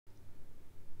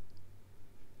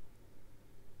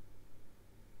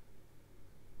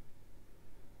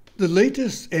The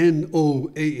latest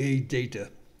NOAA data,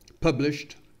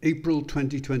 published April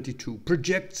 2022,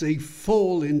 projects a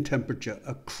fall in temperature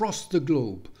across the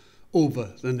globe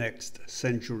over the next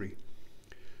century.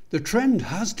 The trend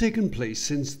has taken place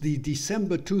since the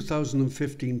December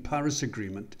 2015 Paris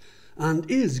Agreement and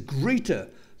is greater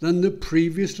than the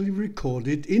previously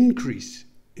recorded increase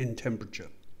in temperature.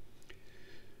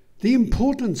 The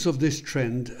importance of this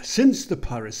trend since the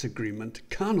Paris Agreement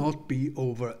cannot be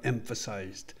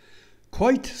overemphasized.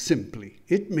 Quite simply,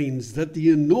 it means that the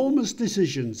enormous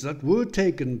decisions that were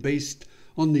taken based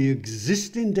on the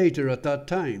existing data at that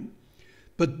time,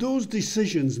 but those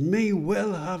decisions may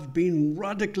well have been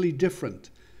radically different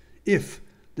if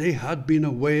they had been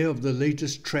aware of the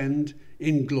latest trend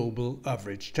in global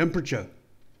average temperature.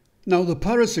 Now, the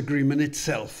Paris Agreement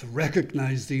itself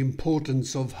recognized the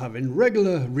importance of having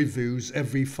regular reviews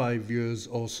every 5 years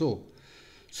or so.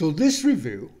 So this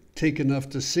review, taken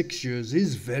after 6 years,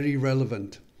 is very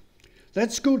relevant.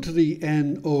 Let's go to the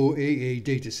NOAA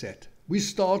Dataset. We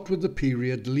start with the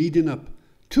period leading up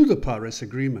to the Paris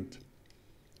Agreement.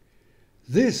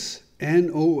 This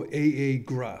NOAA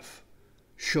graph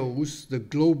shows the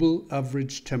global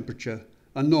average temperature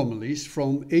anomalies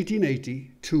from 1880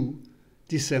 to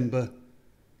December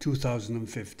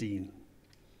 2015.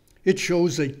 It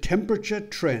shows a temperature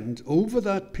trend over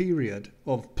that period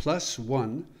of plus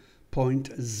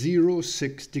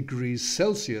 1.06 degrees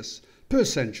Celsius per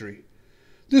century.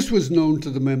 This was known to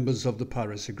the members of the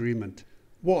Paris Agreement.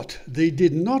 What they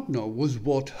did not know was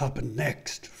what happened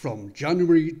next from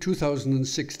January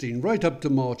 2016 right up to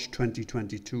March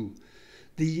 2022.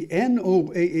 The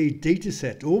NOAA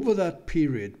dataset over that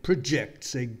period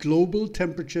projects a global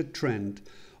temperature trend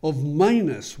of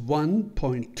minus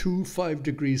 1.25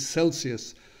 degrees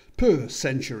Celsius per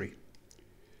century.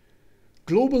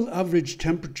 Global average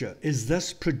temperature is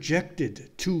thus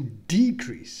projected to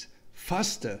decrease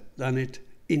faster than it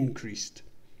increased.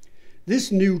 This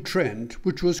new trend,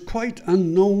 which was quite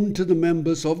unknown to the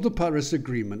members of the Paris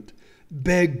Agreement,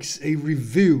 begs a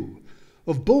review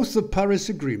of both the Paris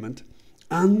Agreement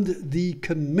and the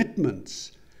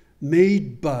commitments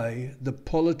made by the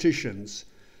politicians,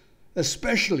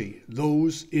 especially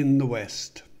those in the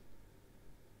West.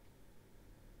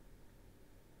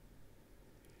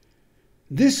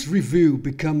 This review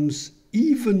becomes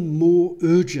even more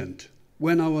urgent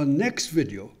when our next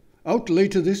video, out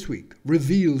later this week,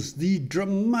 reveals the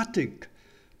dramatic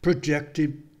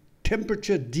projected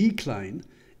temperature decline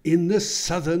in the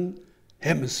southern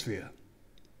hemisphere.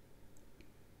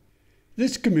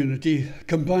 This community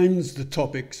combines the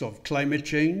topics of climate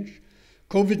change,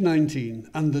 COVID-19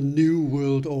 and the New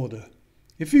World Order.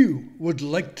 If you would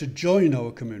like to join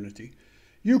our community,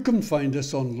 you can find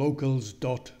us on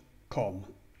locals.com.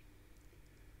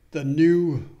 The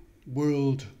New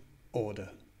World Order.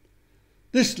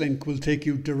 This link will take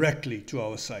you directly to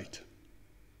our site.